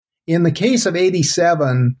In the case of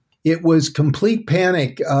 87, it was complete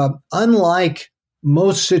panic. Unlike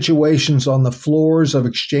most situations on the floors of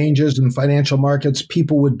exchanges and financial markets,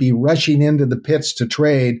 people would be rushing into the pits to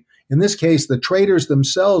trade. In this case, the traders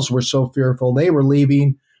themselves were so fearful, they were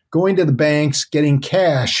leaving, going to the banks, getting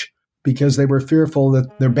cash because they were fearful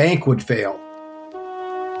that their bank would fail.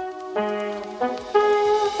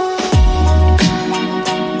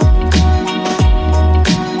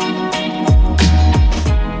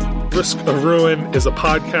 Risk of Ruin is a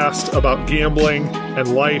podcast about gambling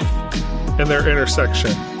and life and their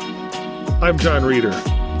intersection. I'm John Reeder.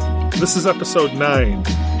 This is episode 9,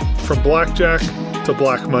 From Blackjack to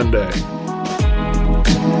Black Monday.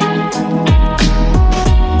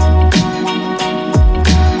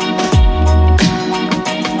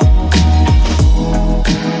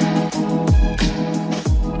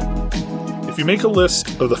 If you make a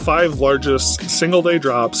list of the 5 largest single-day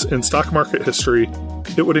drops in stock market history,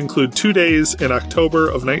 it would include 2 days in October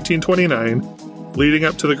of 1929, leading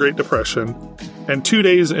up to the Great Depression, and 2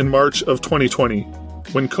 days in March of 2020,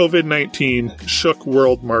 when COVID-19 shook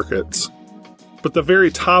world markets. But the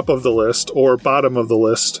very top of the list, or bottom of the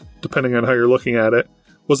list, depending on how you're looking at it,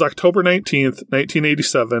 was October 19th,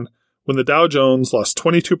 1987, when the Dow Jones lost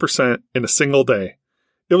 22% in a single day.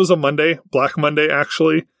 It was a Monday, Black Monday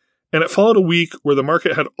actually, and it followed a week where the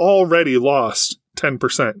market had already lost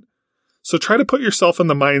 10%. So try to put yourself in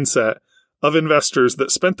the mindset of investors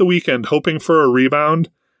that spent the weekend hoping for a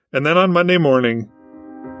rebound, and then on Monday morning,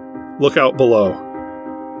 look out below.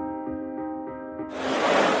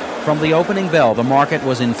 From the opening bell, the market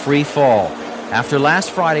was in free fall. After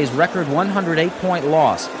last Friday's record 108-point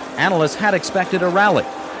loss, analysts had expected a rally.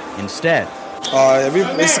 Instead,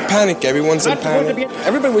 it's a panic. Everyone's in panic.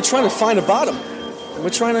 Everybody, we're trying to find a bottom.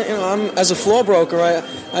 We're trying to, I'm as a floor broker,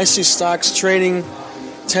 I see stocks trading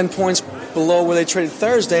 10 points below where they traded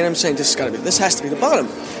Thursday, and I'm saying this has to be the bottom.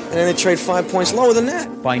 And then they trade 5 points lower than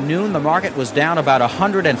that. By noon, the market was down about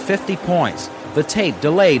 150 points. The tape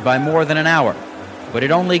delayed by more than an hour. But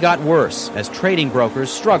it only got worse as trading brokers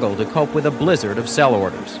struggled to cope with a blizzard of sell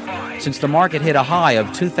orders. Since the market hit a high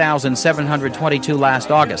of 2,722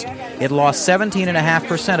 last August, it lost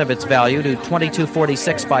 17.5% of its value to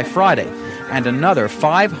 2246 by Friday, and another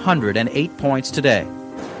 508 points today.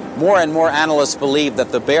 More and more analysts believe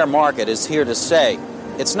that the bear market is here to stay.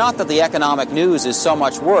 It's not that the economic news is so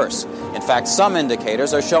much worse. In fact, some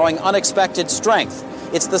indicators are showing unexpected strength.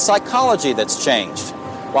 It's the psychology that's changed.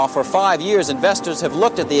 While for 5 years investors have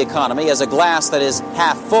looked at the economy as a glass that is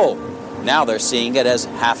half full, now they're seeing it as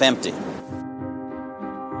half empty.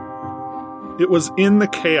 It was in the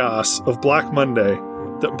chaos of Black Monday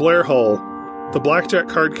that Blair Hull, the blackjack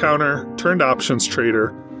card counter turned options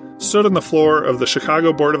trader, stood on the floor of the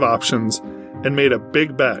Chicago Board of Options and made a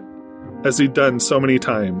big bet, as he'd done so many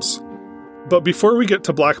times. But before we get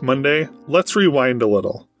to Black Monday, let's rewind a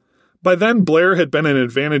little. By then, Blair had been an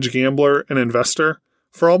advantage gambler and investor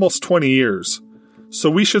for almost 20 years,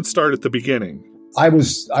 so we should start at the beginning. I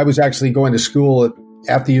was actually going to school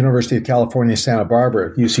at the University of California, Santa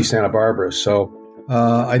Barbara, UC Santa Barbara, so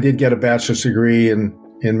I did get a bachelor's degree in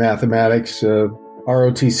mathematics,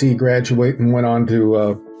 ROTC graduate, and went on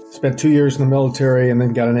to spent 2 years in the military and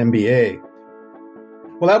then got an MBA.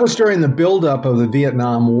 Well, that was during the buildup of the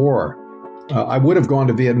Vietnam War. I would have gone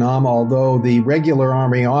to Vietnam, although the regular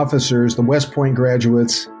Army officers, the West Point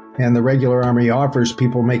graduates, and the regular Army officers,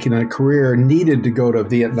 people making a career, needed to go to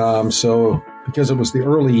Vietnam. So because it was the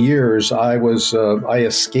early years, I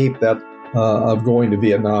escaped that of going to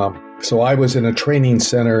Vietnam. So I was in a training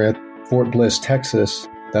center at Fort Bliss, Texas.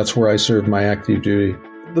 That's where I served my active duty.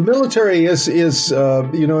 The military is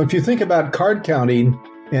if you think about card counting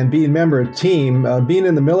and being a member of a team, being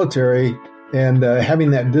in the military and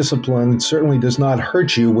having that discipline certainly does not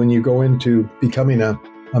hurt you when you go into becoming a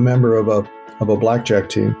member of a blackjack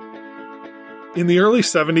team. In the early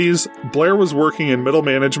 70s, Blair was working in middle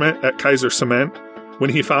management at Kaiser Cement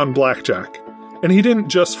when he found blackjack. And he didn't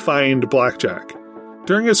just find blackjack.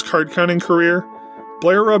 During his card counting career,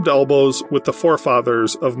 Blair rubbed elbows with the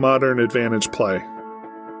forefathers of modern advantage play.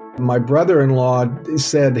 My brother-in-law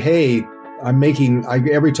said, hey,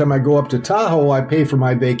 every time I go up to Tahoe, I pay for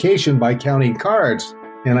my vacation by counting cards.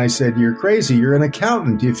 And I said, you're crazy. You're an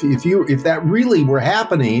accountant. If that really were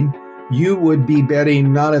happening, you would be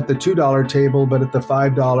betting not at the $2 table, but at the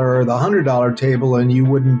 $5 or the $100 table, and you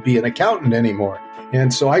wouldn't be an accountant anymore.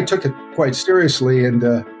 And so I took it quite seriously and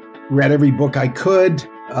read every book I could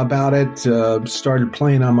about it, started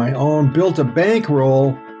playing on my own, built a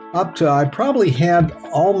bankroll up to, I probably had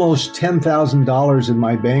almost $10,000 in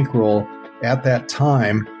my bankroll at that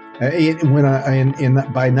time. By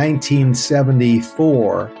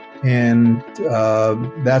 1974, And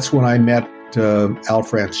that's when I met Al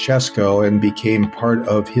Francesco and became part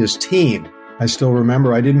of his team. I still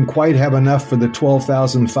remember I didn't quite have enough for the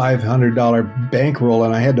 $12,500 bankroll,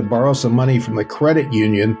 and I had to borrow some money from the credit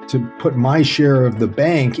union to put my share of the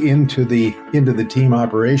bank into the team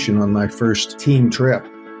operation on my first team trip.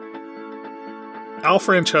 Al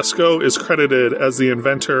Francesco is credited as the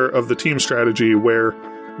inventor of the team strategy where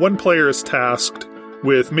one player is tasked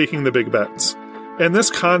with making the big bets. And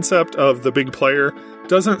this concept of the big player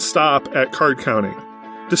doesn't stop at card counting.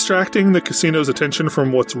 Distracting the casino's attention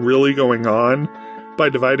from what's really going on by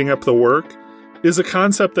dividing up the work is a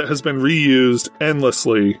concept that has been reused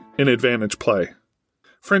endlessly in advantage play.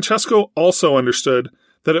 Francesco also understood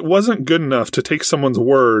that it wasn't good enough to take someone's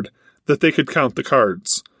word that they could count the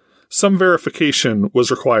cards. Some verification was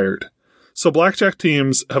required. So blackjack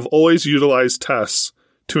teams have always utilized tests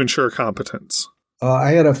to ensure competence.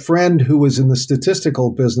 I had a friend who was in the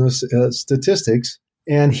statistical business, statistics,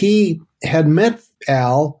 and he had met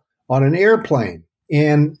Al on an airplane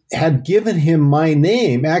and had given him my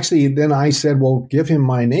name. Actually, then I said, well, give him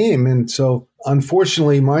my name. And so,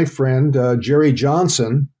 unfortunately, my friend, Jerry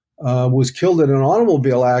Johnson, was killed in an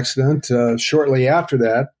automobile accident shortly after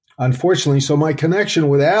that. Unfortunately, so my connection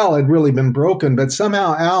with Al had really been broken, but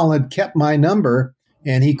somehow Al had kept my number,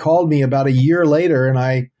 and he called me about a year later, and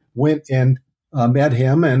I went and met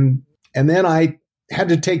him, and then I had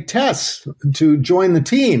to take tests to join the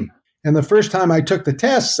team. And the first time I took the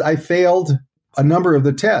tests, I failed a number of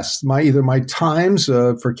the tests. Either my times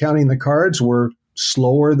for counting the cards were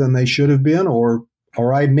slower than they should have been, or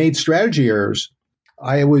I made strategy errors.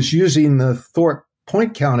 I was using the Thorpe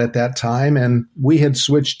point count at that time, and we had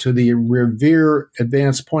switched to the Revere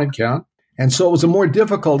advanced point count. And so it was a more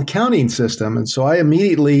difficult counting system. And so I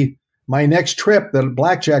immediately, my next trip, the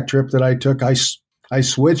blackjack trip that I took, I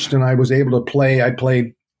switched and I was able to play. I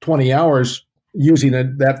played 20 hours using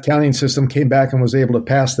that counting system, came back and was able to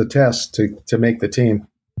pass the test to make the team.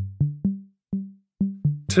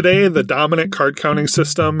 Today, the dominant card counting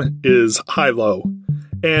system is high-low,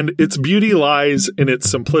 and its beauty lies in its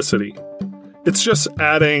simplicity. It's just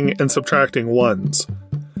adding and subtracting ones.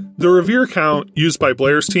 The Revere count used by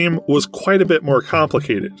Blair's team was quite a bit more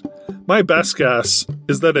complicated. My best guess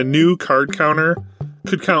is that a new card counter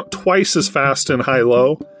could count twice as fast in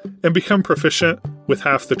high-low and become proficient with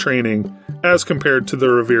half the training as compared to the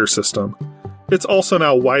Revere system. It's also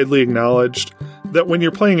now widely acknowledged that when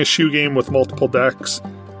you're playing a shoe game with multiple decks,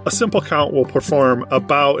 a simple count will perform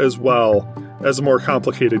about as well as a more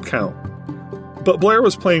complicated count. But Blair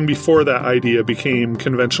was playing before that idea became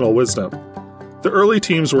conventional wisdom. The early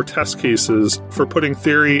teams were test cases for putting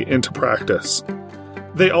theory into practice.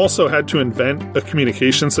 They also had to invent a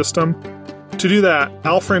communication system. To do that,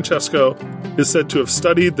 Al Francesco is said to have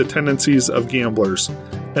studied the tendencies of gamblers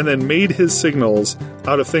and then made his signals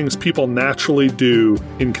out of things people naturally do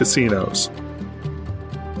in casinos.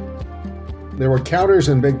 There were counters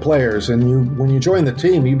and big players, and when you joined the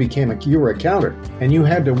team, you were a counter, and you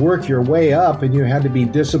had to work your way up, and you had to be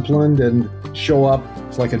disciplined and show up.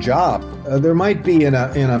 It's like a job. There might be in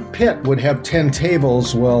a pit would have 10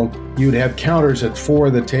 tables. Well, you'd have counters at 4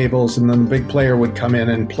 of the tables, and then the big player would come in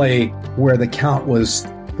and play where the count was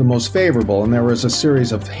the most favorable. And there was a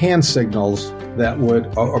series of hand signals that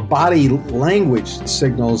or body language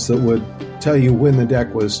signals that would tell you when the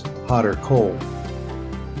deck was hot or cold.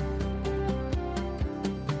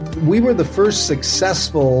 We were the first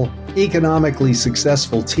economically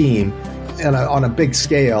successful team on a big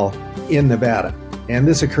scale in Nevada. And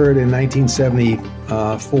this occurred in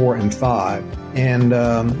 1974 and 5.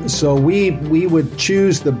 And so we would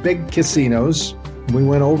choose the big casinos. We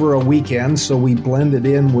went over a weekend, so we blended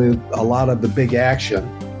in with a lot of the big action.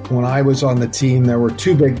 When I was on the team, there were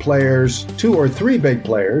 2 or 3 big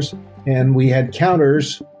players, and we had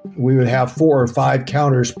counters. We would have 4 or 5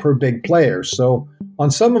 counters per big player. So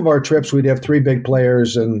on some of our trips, we'd have 3 big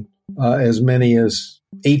players and as many as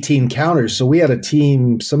 18 counters. So we had a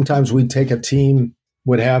team. Sometimes we'd take a team,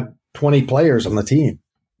 would have 20 players on the team.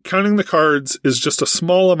 Counting the cards is just a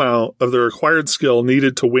small amount of the required skill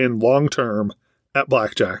needed to win long-term at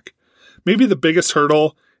blackjack. Maybe the biggest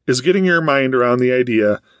hurdle is getting your mind around the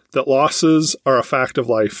idea that losses are a fact of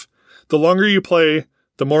life. The longer you play,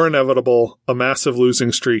 the more inevitable a massive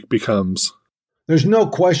losing streak becomes. There's no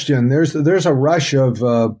question. There's a rush of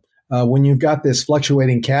when you've got this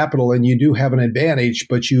fluctuating capital and you do have an advantage,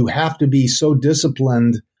 but you have to be so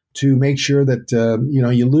disciplined to make sure that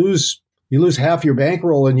you lose half your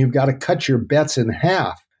bankroll and you've got to cut your bets in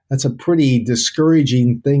half. That's a pretty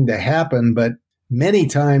discouraging thing to happen, but many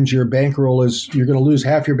times your bankroll you're going to lose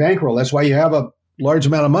half your bankroll. That's why you have a large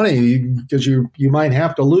amount of money because you might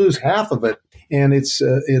have to lose half of it. And it's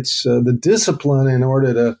the discipline in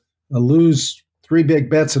order to lose 3 big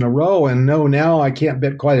bets in a row and know now I can't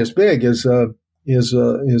bet quite as big is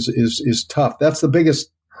tough. That's the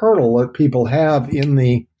biggest hurdle that people have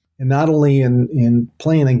not only in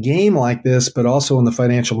playing a game like this, but also in the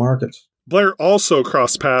financial markets. Blair also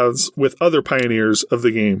crossed paths with other pioneers of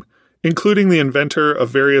the game, including the inventor of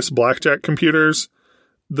various blackjack computers,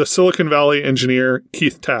 the Silicon Valley engineer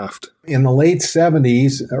Keith Taft. In the late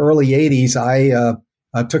 70s, early 80s,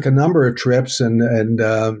 I took a number of trips and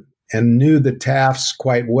knew the Tafts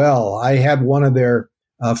quite well. I had one of their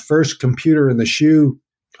first computer in the shoe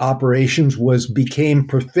operations became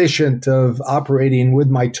proficient of operating with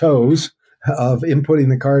my toes, of inputting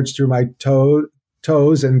the cards through my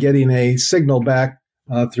toes and getting a signal back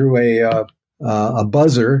through a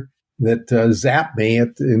buzzer that zapped me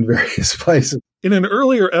in various places. In an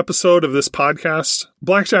earlier episode of this podcast,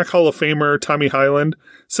 Blackjack Hall of Famer Tommy Hyland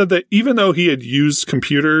said that even though he had used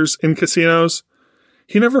computers in casinos,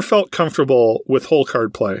 he never felt comfortable with hole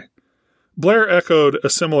card play. Blair echoed a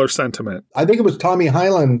similar sentiment. I think it was Tommy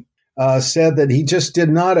Hyland said that he just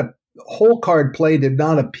hole card play did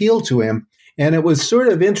not appeal to him. And it was sort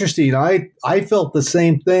of interesting. I felt the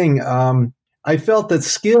same thing. I felt that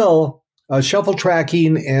skill, shuffle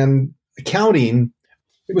tracking, and counting,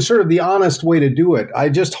 it was sort of the honest way to do it.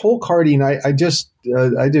 Hole carding, I just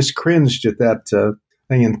cringed at that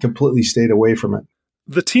thing and completely stayed away from it.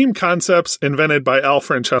 The team concepts invented by Al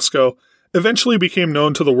Francesco eventually became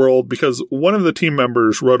known to the world because one of the team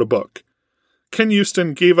members wrote a book. Ken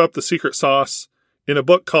Houston gave up the secret sauce in a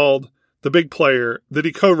book called The Big Player that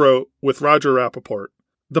he co-wrote with Roger Rappaport.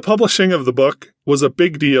 The publishing of the book was a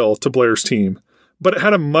big deal to Blair's team, but it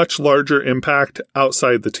had a much larger impact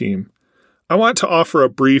outside the team. I want to offer a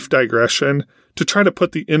brief digression to try to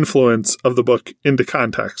put the influence of the book into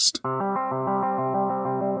context.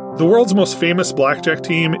 The world's most famous blackjack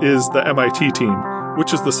team is the MIT team,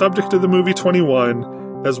 which is the subject of the movie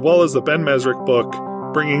 21, as well as the Ben Mesrick book,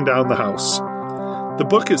 Bringing Down the House. The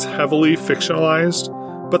book is heavily fictionalized,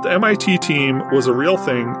 but the MIT team was a real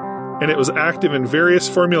thing, and it was active in various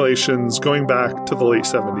formulations going back to the late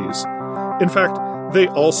 70s. In fact, they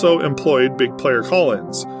also employed big player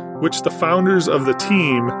call-ins, which the founders of the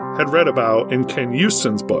team had read about in Ken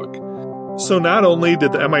Houston's book. So not only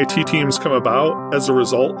did the MIT teams come about as a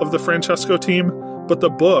result of the Francesco team, but the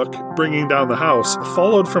book, Bringing Down the House,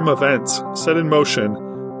 followed from events set in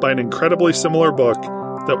motion by an incredibly similar book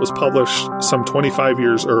that was published some 25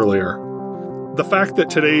 years earlier. The fact that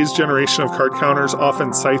today's generation of card counters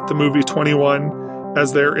often cite the movie 21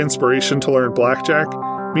 as their inspiration to learn blackjack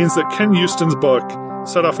means that Ken Houston's book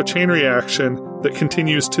set off a chain reaction that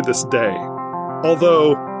continues to this day.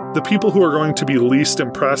 Although the people who are going to be least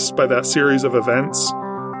impressed by that series of events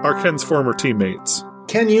are Ken's former teammates.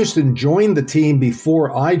 Ken Houston joined the team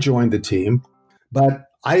before I joined the team, but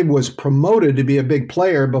I was promoted to be a big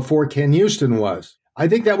player before Ken Houston was. I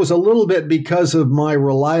think that was a little bit because of my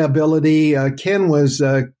reliability. Ken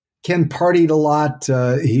partied a lot.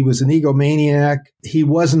 He was an egomaniac. He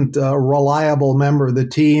wasn't a reliable member of the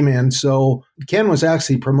team. And so Ken was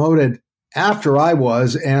actually promoted after I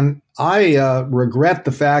was. And I regret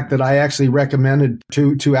the fact that I actually recommended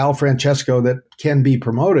to Al Francesco that Ken be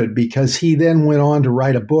promoted, because he then went on to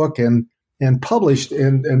write a book and published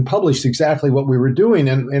exactly what we were doing.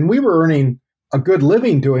 And we were earning a good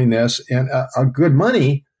living doing this and a good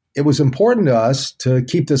money. It was important to us to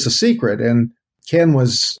keep this a secret. And Ken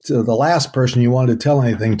was the last person you wanted to tell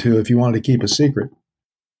anything to if you wanted to keep a secret.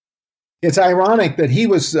 It's ironic that he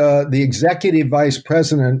was the executive vice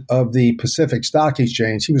president of the Pacific Stock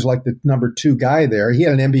Exchange. He was like the number 2 guy there. He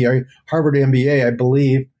had an MBA, Harvard MBA, I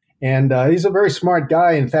believe. And he's a very smart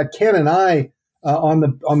guy. In fact, Ken and I on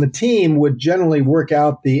the team would generally work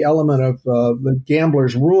out the element of the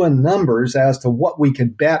gambler's ruin numbers as to what we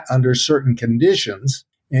could bet under certain conditions.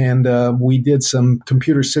 And we did some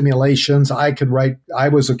computer simulations. I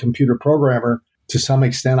was a computer programmer to some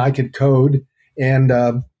extent. I could code. And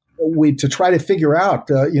to try to figure out,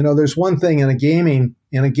 there's one thing in a game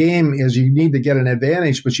is you need to get an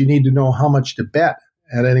advantage, but you need to know how much to bet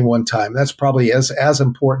at any one time. That's probably as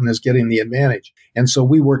important as getting the advantage. And so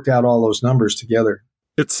we worked out all those numbers together.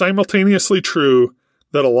 It's simultaneously true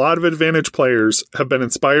that a lot of advantage players have been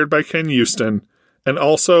inspired by Ken Houston, and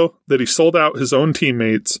also that he sold out his own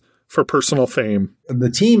teammates for personal fame.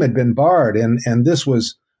 The team had been barred, and this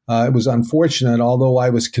was it was unfortunate, although I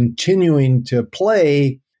was continuing to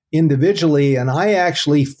play individually, and I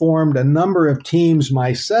actually formed a number of teams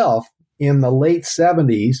myself in the late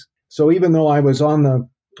 70s. So even though I was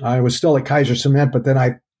still at Kaiser Cement, but then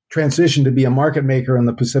I transition to be a market maker on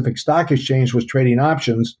the Pacific Stock Exchange was trading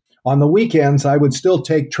options. On the weekends, I would still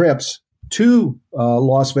take trips to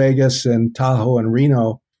Las Vegas and Tahoe and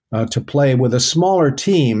Reno to play with a smaller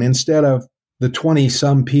team. Instead of the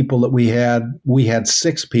 20-some people that we had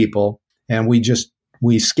 6 people, and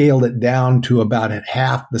we scaled it down to about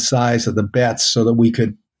half the size of the bets so that we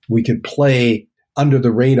could play under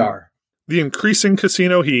the radar. The increasing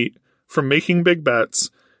casino heat from making big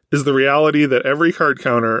bets is the reality that every card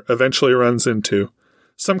counter eventually runs into.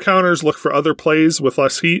 Some counters look for other plays with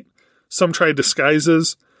less heat, some try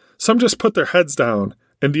disguises, some just put their heads down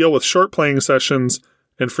and deal with short playing sessions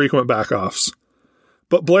and frequent backoffs.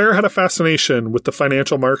 But Blair had a fascination with the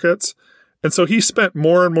financial markets, and so he spent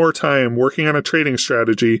more and more time working on a trading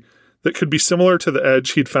strategy that could be similar to the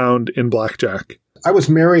edge he'd found in blackjack. I was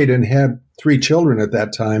married and had 3 children at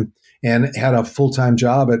that time and had a full-time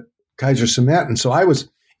job at Kaiser Cement. And so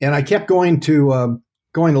I kept going to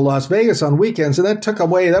Las Vegas on weekends, and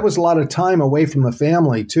that was a lot of time away from the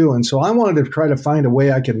family too. And so I wanted to try to find a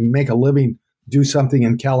way I could make a living, do something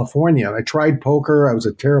in California. I tried poker. I was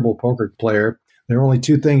a terrible poker player. There are only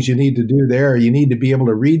 2 things you need to do there. You need to be able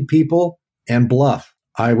to read people and bluff.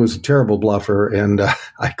 I was a terrible bluffer, and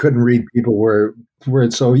I couldn't read people where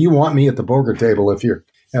so you want me at the poker table if you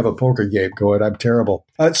have a poker game going. I'm terrible.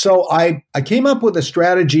 So I came up with a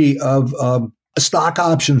strategy of stock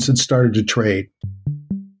options had started to trade.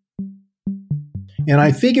 And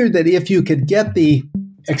I figured that if you could get the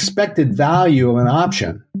expected value of an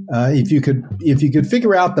option, if you could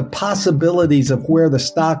figure out the possibilities of where the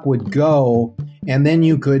stock would go, and then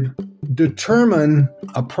you could determine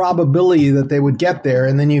a probability that they would get there,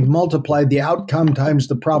 and then you multiplied the outcome times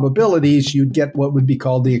the probabilities, you'd get what would be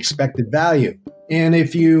called the expected value. And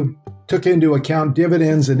if you took into account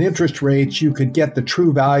dividends and interest rates, you could get the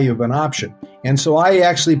true value of an option. And so I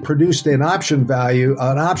actually produced an option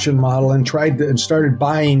model, and started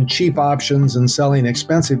buying cheap options and selling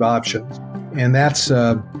expensive options. And that's,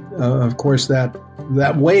 of course,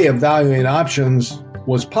 that way of valuing options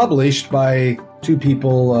was published by 2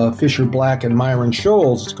 people, Fisher Black and Myron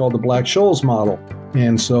Scholes. It's called the Black-Scholes model.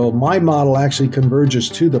 And so my model actually converges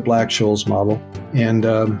to the Black-Scholes model. And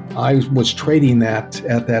I was trading that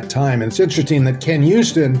at that time. And it's interesting that Ken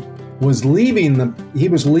Houston was leaving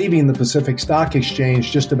the Pacific Stock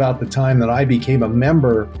Exchange just about the time that I became a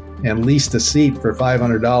member and leased a seat for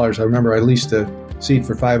 $500. I remember I leased a seat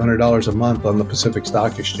for $500 a month on the Pacific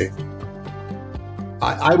Stock Exchange.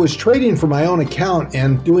 I was trading for my own account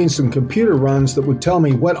and doing some computer runs that would tell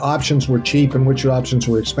me what options were cheap and which options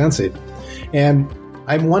were expensive. And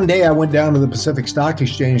one day I went down to the Pacific Stock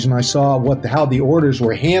Exchange and I saw how the orders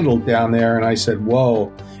were handled down there, and I said,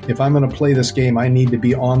 whoa, if I'm going to play this game, I need to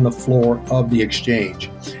be on the floor of the exchange.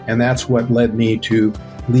 And that's what led me to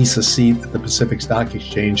lease a seat at the Pacific Stock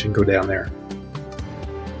Exchange and go down there.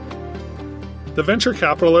 The venture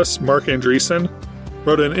capitalist Marc Andreessen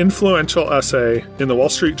wrote an influential essay in the Wall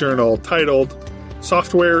Street Journal titled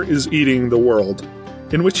 "Software is Eating the World,"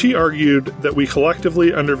 in which he argued that we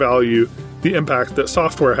collectively undervalue the impact that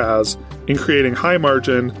software has in creating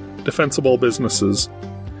high-margin, defensible businesses.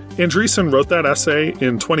 Andreessen wrote that essay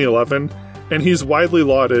in 2011, and he's widely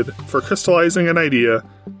lauded for crystallizing an idea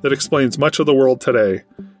that explains much of the world today,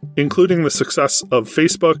 including the success of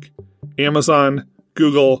Facebook, Amazon,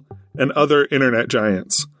 Google, and other internet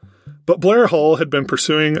giants. But Blair Hull had been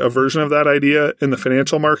pursuing a version of that idea in the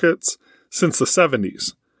financial markets since the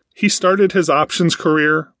 70s. He started his options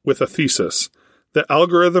career with a thesis that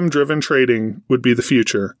algorithm-driven trading would be the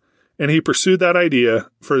future, and he pursued that idea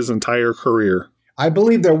for his entire career. I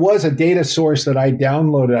believe there was a data source that I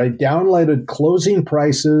downloaded. I downloaded closing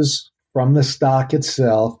prices from the stock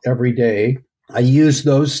itself every day. I used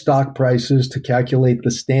those stock prices to calculate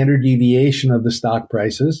the standard deviation of the stock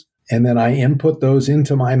prices. And then I input those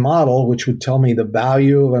into my model, which would tell me the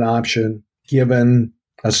value of an option given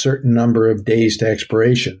a certain number of days to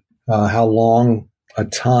expiration, how long a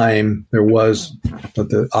time there was that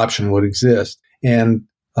the option would exist. And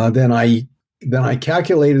then I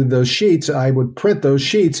calculated those sheets. I would print those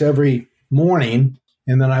sheets every morning,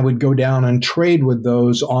 and then I would go down and trade with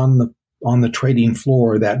those on the trading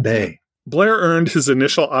floor that day. Blair earned his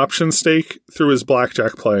initial option stake through his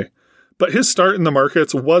blackjack play. But his start in the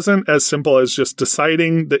markets wasn't as simple as just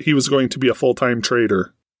deciding that he was going to be a full-time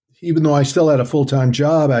trader. Even though I still had a full-time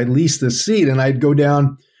job, I leased the seat, and I'd go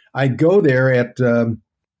there at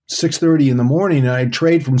 6:30 in the morning, and I'd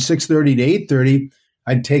trade from 6:30 to 8:30.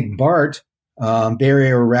 I'd take BART, Bay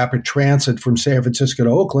Area Rapid Transit, from San Francisco to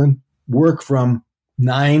Oakland, work from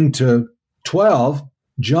 9 to 12,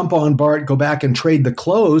 jump on BART, go back and trade the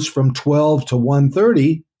close from 12 to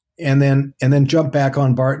 1:30, and then jump back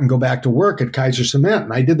on BART and go back to work at Kaiser Cement.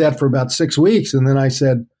 And I did that for about 6 weeks. And then I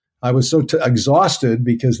said, I was so exhausted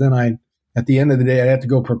because then at the end of the day, I had to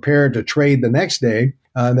go prepare to trade the next day,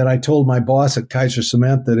 that I told my boss at Kaiser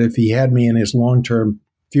Cement that if he had me in his long-term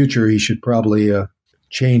future, he should probably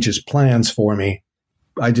change his plans for me.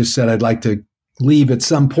 I just said I'd like to leave at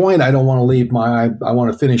some point. I don't want to leave I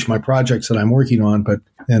want to finish my projects that I'm working on. But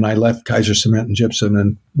then I left Kaiser Cement and Gypsum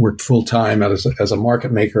and worked full time as a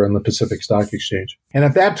market maker on the Pacific Stock Exchange. And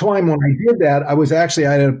at that time, when I did that,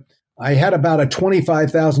 I had about a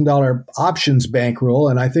 $25,000 options bankroll,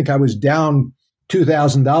 and I think I was down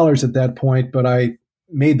 $2,000 at that point. But I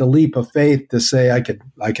made the leap of faith to say I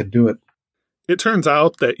could do it. It turns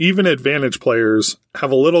out that even advantage players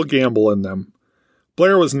have a little gamble in them.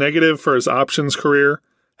 Blair was negative for his options career,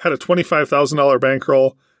 had a $25,000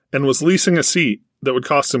 bankroll, and was leasing a seat that would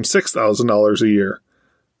cost him $6,000 a year.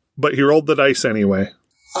 But he rolled the dice anyway.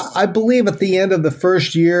 I believe at the end of the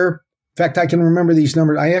first year, in fact, I can remember these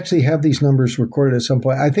numbers. I actually have these numbers recorded at some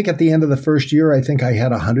point. I think at the end of the first year, I think I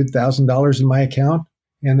had $100,000 in my account.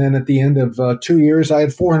 And then at the end of 2 years, I had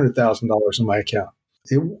 $400,000 in my account.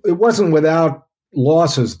 It wasn't without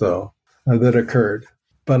losses, though, that occurred.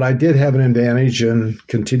 But I did have an advantage and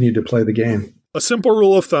continued to play the game. A simple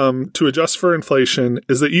rule of thumb to adjust for inflation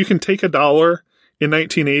is that you can take $1 in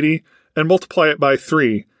 1980 and multiply it by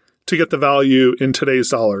 3 to get the value in today's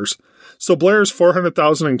dollars. So Blair's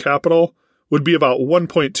 $400,000 in capital would be about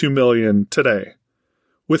 $1.2 million today.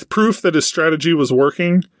 With proof that his strategy was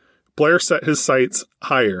working, Blair set his sights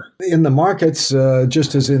higher. In the markets,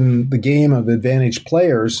 just as in the game of advantage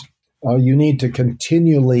players, you need to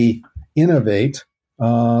continually innovate.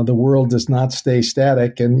 The world does not stay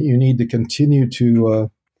static, and you need to continue to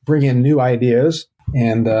bring in new ideas.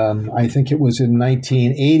 And I think it was in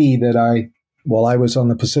 1980 that I was on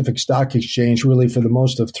the Pacific Stock Exchange really for the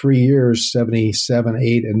most of 3 years, 77,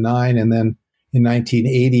 8, and 9. And then in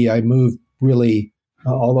 1980, I moved really,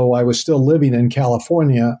 although I was still living in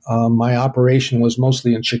California, my operation was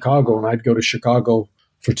mostly in Chicago, and I'd go to Chicago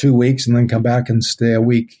for 2 weeks and then come back and stay a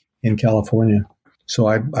week in California. So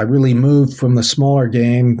I really moved from the smaller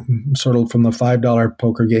game, sort of from the $5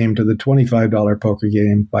 poker game to the $25 poker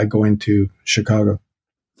game by going to Chicago.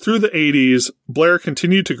 Through the 80s, Blair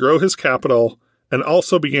continued to grow his capital and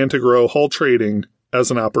also began to grow Hull Trading as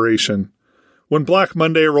an operation. When Black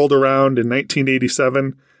Monday rolled around in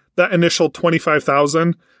 1987, that initial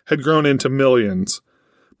 $25,000 had grown into millions.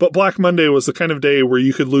 But Black Monday was the kind of day where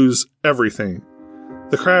you could lose everything.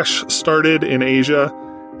 The crash started in Asia,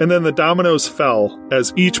 and then the dominoes fell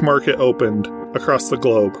as each market opened across the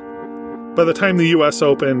globe. By the time the US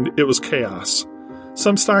opened, it was chaos.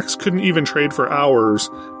 Some stocks couldn't even trade for hours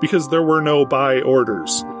because there were no buy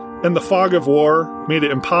orders. And the fog of war made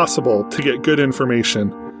it impossible to get good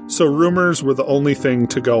information, so rumors were the only thing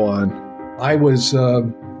to go on. I was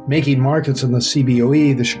making markets in the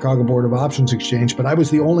CBOE, the Chicago Board of Options Exchange, but I was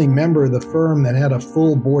the only member of the firm that had a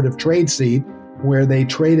full Board of Trade seat where they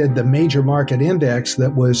traded the major market index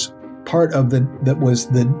that was part of the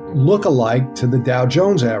look-alike to the Dow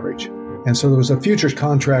Jones average. And so there was a futures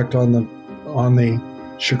contract on the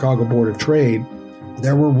Chicago Board of Trade.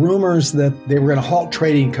 There were rumors that they were going to halt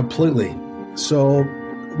trading completely. So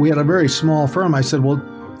we had a very small firm. I said, well,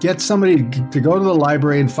 get somebody to go to the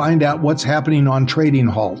library and find out what's happening on trading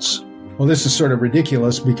halts. Well, this is sort of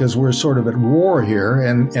ridiculous because we're sort of at war here,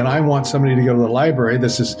 and I want somebody to go to the library.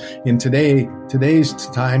 This is in today's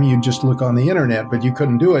time, you just look on the internet, but you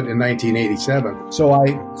couldn't do it in 1987. So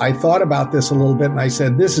I thought about this a little bit, and I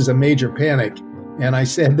said, this is a major panic. And I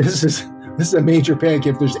said, this is a major panic.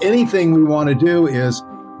 If there's anything we want to do is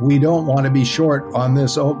we don't want to be short on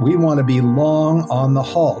this. We want to be long on the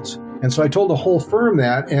halt. And so I told the whole firm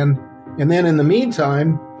that. And then in the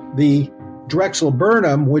meantime, the Drexel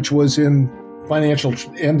Burnham, which was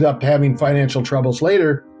ended up having financial troubles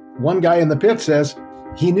later. One guy in the pit says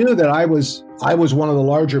he knew that I was one of the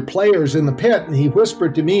larger players in the pit, and he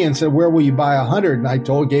whispered to me and said, "Where will you buy 100?" And I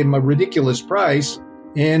gave him a ridiculous price,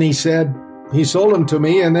 and he said he sold them to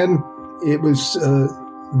me, and then it was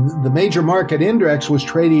the major market index was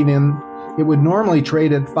trading in. It would normally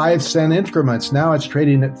trade at 5-cent increments. Now it's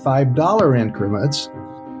trading at $5 increments,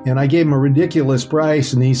 and I gave him a ridiculous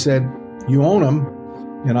price, and he said, "You own them."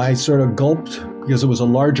 And I sort of gulped because it was a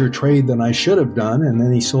larger trade than I should have done. And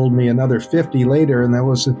then he sold me another 50 later. And there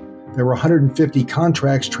were 150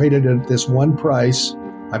 contracts traded at this one price.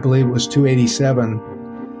 I believe it was 287.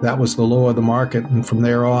 That was the low of the market. And from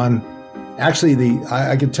there on, actually,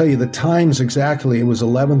 I could tell you the times exactly. It was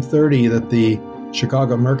 11:30 that the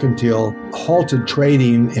Chicago Mercantile halted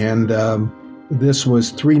trading. And this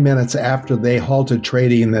was 3 minutes after they halted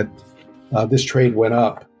trading that this trade went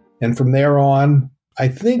up. And from there on, I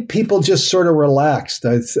think people just sort of relaxed.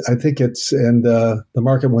 I think the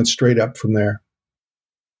market went straight up from there.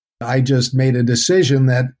 I just made a decision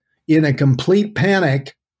that in a complete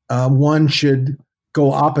panic, one should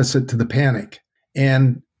go opposite to the panic.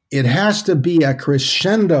 And it has to be a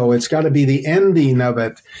crescendo. It's got to be the ending of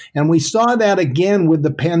it. And we saw that again with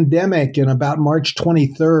the pandemic in about March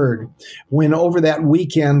 23rd, when over that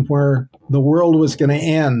weekend where the world was going to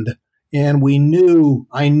end. And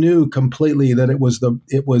I knew completely that it was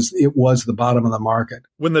the bottom of the market.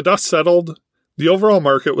 When the dust settled, the overall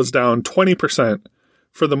market was down 20%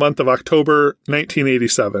 for the month of October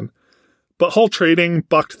 1987. But Hull Trading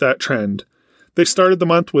bucked that trend. They started the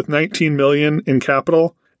month with $19 million in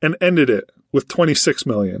capital and ended it with $26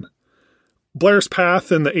 million. Blair's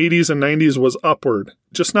path in the 80s and 90s was upward,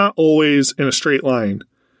 just not always in a straight line.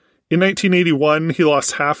 In 1981, he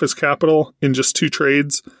lost half his capital in just 2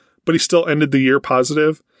 trades, but he still ended the year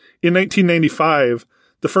positive. In 1995,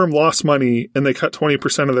 the firm lost money and they cut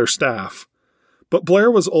 20% of their staff. But Blair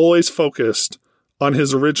was always focused on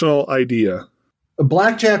his original idea.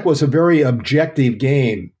 Blackjack was a very objective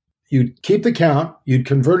game. You'd keep the count, you'd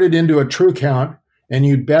convert it into a true count, and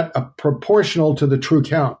you'd bet a proportional to the true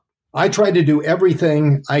count. I tried to do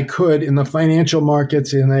everything I could in the financial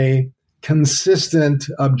markets in a consistent,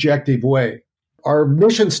 objective way. Our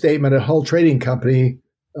mission statement at Hull Trading Company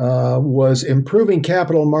was improving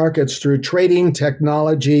capital markets through trading,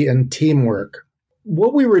 technology, and teamwork.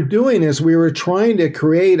 What we were doing is we were trying to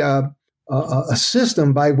create a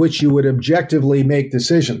system by which you would objectively make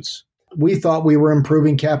decisions. We thought we were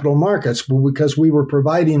improving capital markets because we were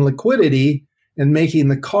providing liquidity and making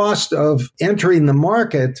the cost of entering the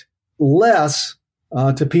market less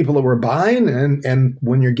to people that were buying. And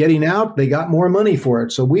when you're getting out, they got more money for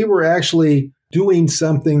it. So we were actually doing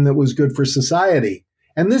something that was good for society.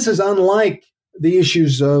 And this is unlike the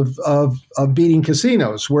issues of beating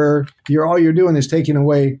casinos, where all you're doing is taking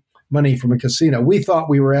away money from a casino. We thought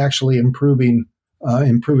we were actually improving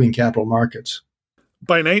capital markets.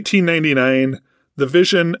 By 1999, the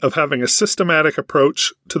vision of having a systematic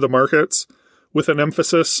approach to the markets with an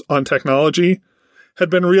emphasis on technology had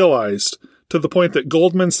been realized to the point that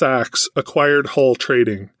Goldman Sachs acquired Hull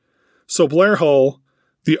Trading. So Blair Hull,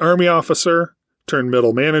 the Army officer turned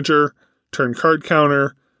middle manager, turned card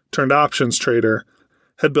counter, turned options trader,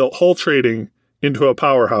 had built Hull Trading into a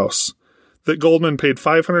powerhouse that Goldman paid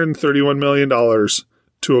 $531 million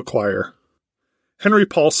to acquire. Henry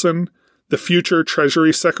Paulson, the future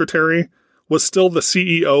Treasury Secretary, was still the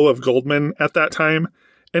CEO of Goldman at that time,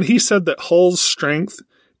 and he said that Hull's strength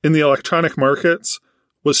in the electronic markets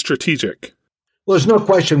was strategic. Well, there's no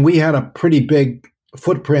question we had a pretty big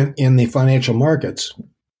footprint in the financial markets.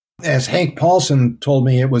 As Hank Paulson told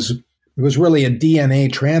me, it was really a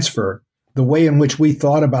DNA transfer. The way in which we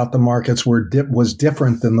thought about the markets was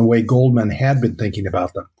different than the way Goldman had been thinking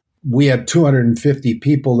about them. We had 250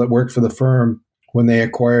 people that worked for the firm when they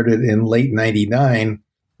acquired it in late 99.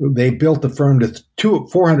 They built the firm to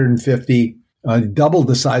 450, doubled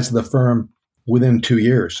the size of the firm within 2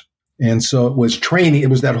 years. And so it was training. It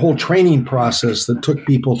was that whole training process that took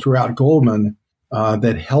people throughout Goldman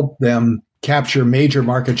that helped them capture major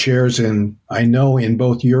market shares in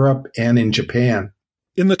both Europe and in Japan.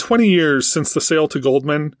 In the 20 years since the sale to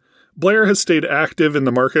Goldman, Blair has stayed active in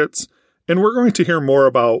the markets, and we're going to hear more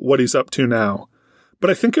about what he's up to now. But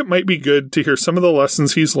I think it might be good to hear some of the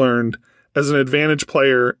lessons he's learned as an advantage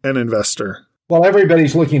player and investor. Well,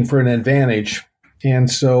 everybody's looking for an advantage,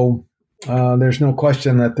 and so there's no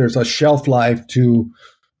question that there's a shelf life to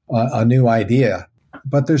a new idea.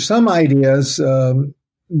 But there's some ideas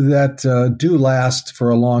that do last for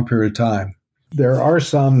a long period of time. There are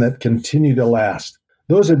some that continue to last.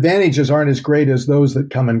 Those advantages aren't as great as those that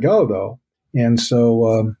come and go, though. And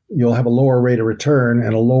so you'll have a lower rate of return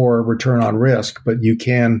and a lower return on risk, but you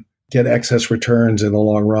can get excess returns in the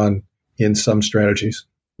long run in some strategies.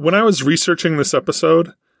 When I was researching this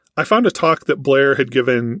episode, I found a talk that Blair had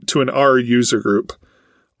given to an R user group.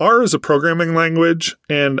 R is a programming language,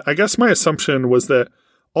 and I guess my assumption was that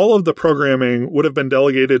all of the programming would have been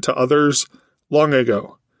delegated to others long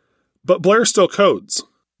ago. But Blair still codes.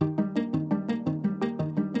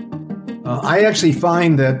 I actually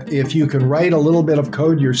find that if you can write a little bit of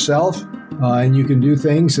code yourself and you can do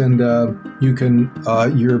things and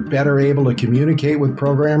you're better able to communicate with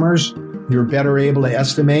programmers, you're better able to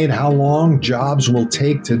estimate how long jobs will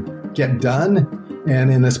take to get done. And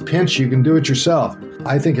in this pinch, you can do it yourself.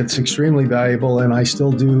 I think it's extremely valuable, and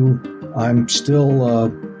I'm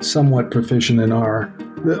still somewhat proficient in R.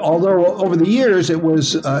 although over the years it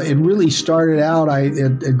really started out.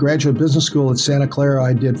 At graduate business school at Santa Clara,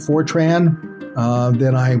 I did Fortran.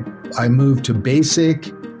 Then I moved to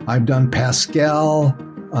BASIC. I've done Pascal.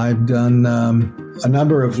 I've done a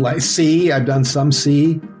number of C. I've done some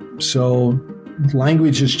C. So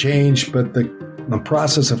language has changed, but the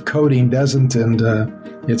process of coding doesn't. And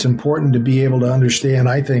it's important to be able to understand,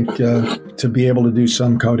 I think, to be able to do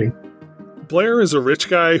some coding. Blair is a rich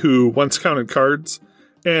guy who once counted cards,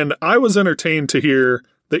 and I was entertained to hear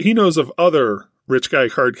that he knows of other rich guy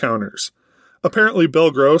card counters. Apparently,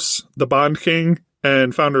 Bill Gross, the Bond King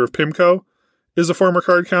and founder of PIMCO, is a former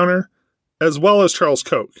card counter, as well as Charles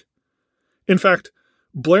Koch. In fact,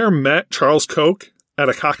 Blair met Charles Koch at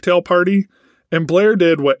a cocktail party, and Blair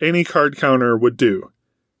did what any card counter would do.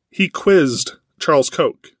 He quizzed Charles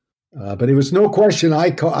Koch. But it was no question. I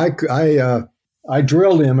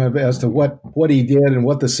drilled him as to what he did and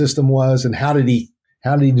what the system was, and how did he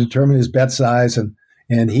determine his bet size, and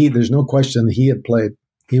there's no question that he had played.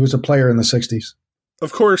 He was a player in the 60s.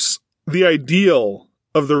 Of course, the ideal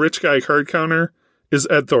of the rich guy card counter is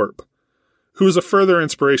Ed Thorp, who is a further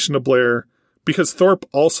inspiration to Blair because Thorp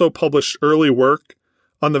also published early work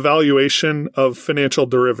on the valuation of financial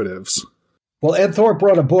derivatives. Well, Ed Thorp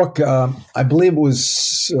wrote a book, I believe it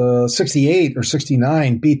was 68 or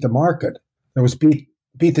 69, Beat the Market. There was Beat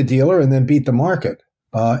the Dealer and then Beat the Market.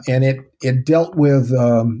 And it dealt with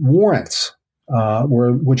warrants,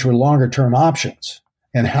 which were longer-term options,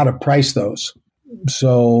 and how to price those.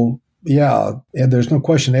 So, yeah, and there's no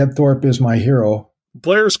question Ed Thorp is my hero.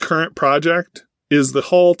 Blair's current project is the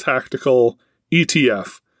Hull Tactical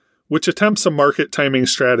ETF, which attempts a market timing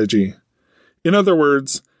strategy. In other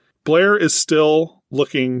words, Blair is still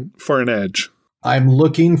looking for an edge. I'm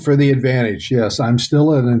looking for the advantage. Yes, I'm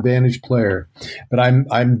still an advantage player, but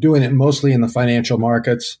I'm doing it mostly in the financial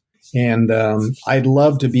markets. And I'd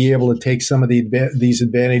love to be able to take some of these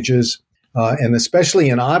advantages, and especially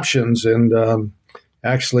in options. And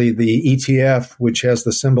actually, the ETF, which has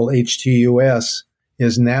the symbol HTUS,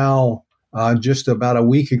 is now just about a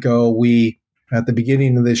week ago. At the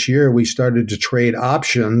beginning of this year, we started to trade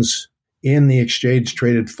options in the exchange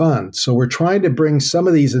traded fund. So we're trying to bring some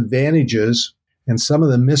of these advantages and some of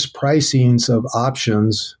the mispricings of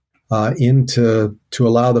options to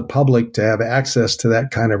allow the public to have access to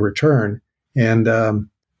that kind of return. And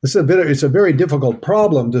it's a very difficult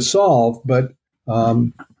problem to solve, but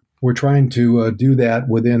we're trying to do that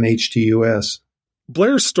within HTUS.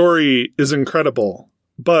 Blair's story is incredible,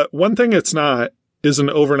 but one thing it's not is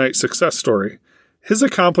an overnight success story. His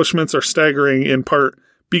accomplishments are staggering in part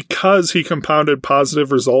because he compounded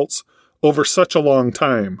positive results over such a long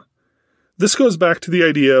time. This goes back to the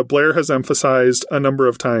idea Blair has emphasized a number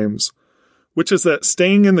of times, which is that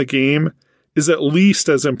staying in the game is at least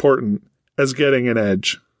as important as getting an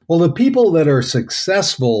edge. Well, the people that are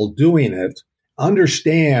successful doing it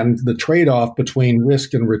understand the trade-off between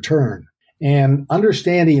risk and return. And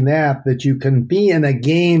understanding that you can be in a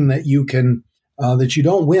game that you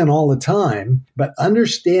don't win all the time, but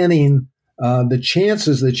understanding the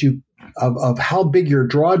chances that of how big your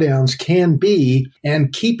drawdowns can be,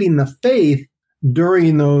 and keeping the faith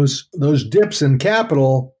during those dips in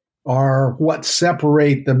capital are what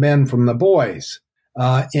separate the men from the boys.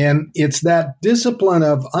 And it's that discipline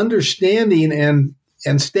of understanding and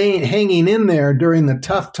hanging in there during the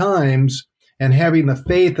tough times, and having the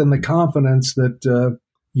faith and the confidence that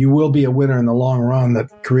you will be a winner in the long run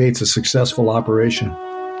that creates a successful operation.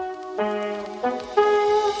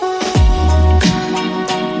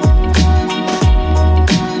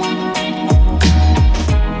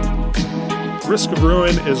 Risk of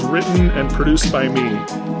Ruin is written and produced by me.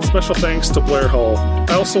 Special thanks to Blair Hull.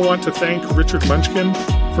 I also want to thank Richard Munchkin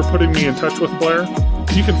for putting me in touch with Blair.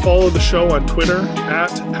 You can follow the show on Twitter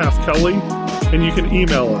 @HalfKelly, and you can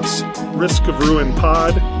email us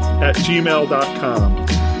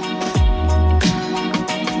riskofruinpod@gmail.com.